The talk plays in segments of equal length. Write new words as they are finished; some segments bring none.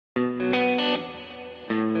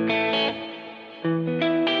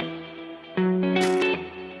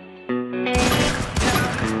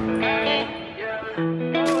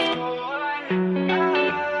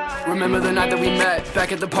that we met.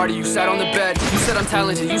 Back at the party, you sat on the bed. You said I'm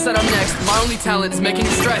talented, you said I'm next. My only talent is making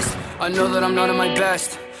you stressed. I know that I'm not at my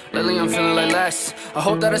best. Lately I'm feeling like less. I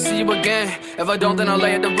hope that I see you again. If I don't, then I'll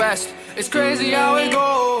lay it to rest. It's crazy how it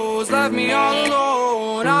goes, left me all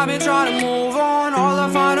alone. I've been trying to move on, all I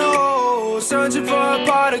find a hole. Searching for a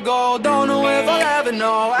pot of gold, don't know if I'll ever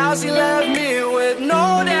know how she left me with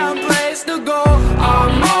no damn place to go.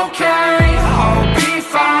 I'm okay, I'll be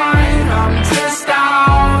fine. I'm just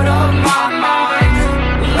out of my mind.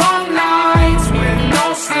 Long nights with no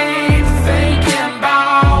sleep, thinking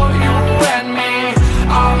about you and me.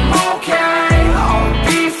 I'm okay, I'll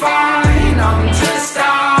be fine. I'm just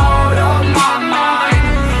out of my mind.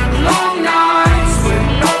 Long nights with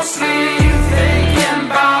no sleep, thinking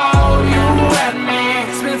about you and me.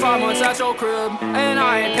 It's been 5 months at your crib, and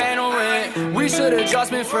I ain't paying no rent. We should've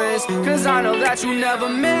just been friends, cause I know that you never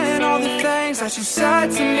meant all the things that you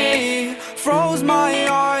said to me. Froze my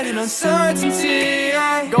heart in uncertainty.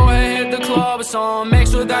 Go ahead, hit the club or something, make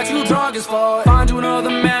sure that you drunk as fuck. Find you another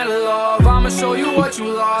man to love, I'ma show you what you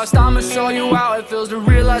lost. I'ma show you how it feels to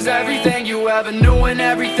realize everything you ever knew and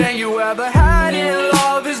everything you ever had in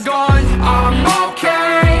love is gone. I'm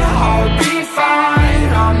okay, I'll be fine.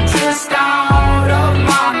 I'm just out of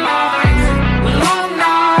my mind. Long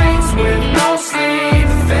nights with no sleep,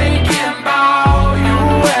 thinking about you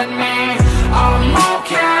and me. I'm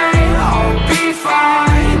okay, I'll be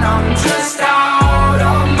fine. I'm just out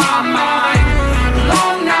of my mind.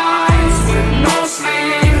 Long nights with no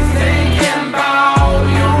sleep, thinking about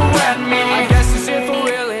you and me. I guess it's it for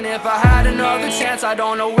real, and if I had another chance, I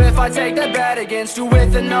don't know if I'd take that bet against you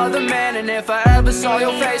with another man. And if I ever saw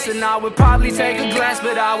your face, then I would probably take a glance,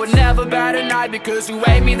 but I would never bat an eye, because you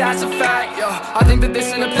hate me, that's a fact. Yeah, I think that this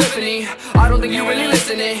is an epiphany. I don't think you really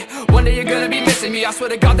listening. One day you're gonna be missing me. I swear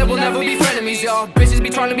to God that we'll never be frenemies. Y'all bitches be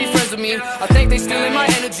trying to be friends with me. I think they stealing my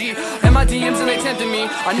energy and my DMs, and they tempting me.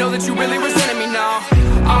 I know that you really resenting me now.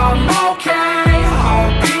 I'm okay,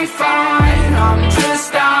 I'll be fine. I'm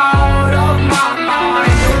just out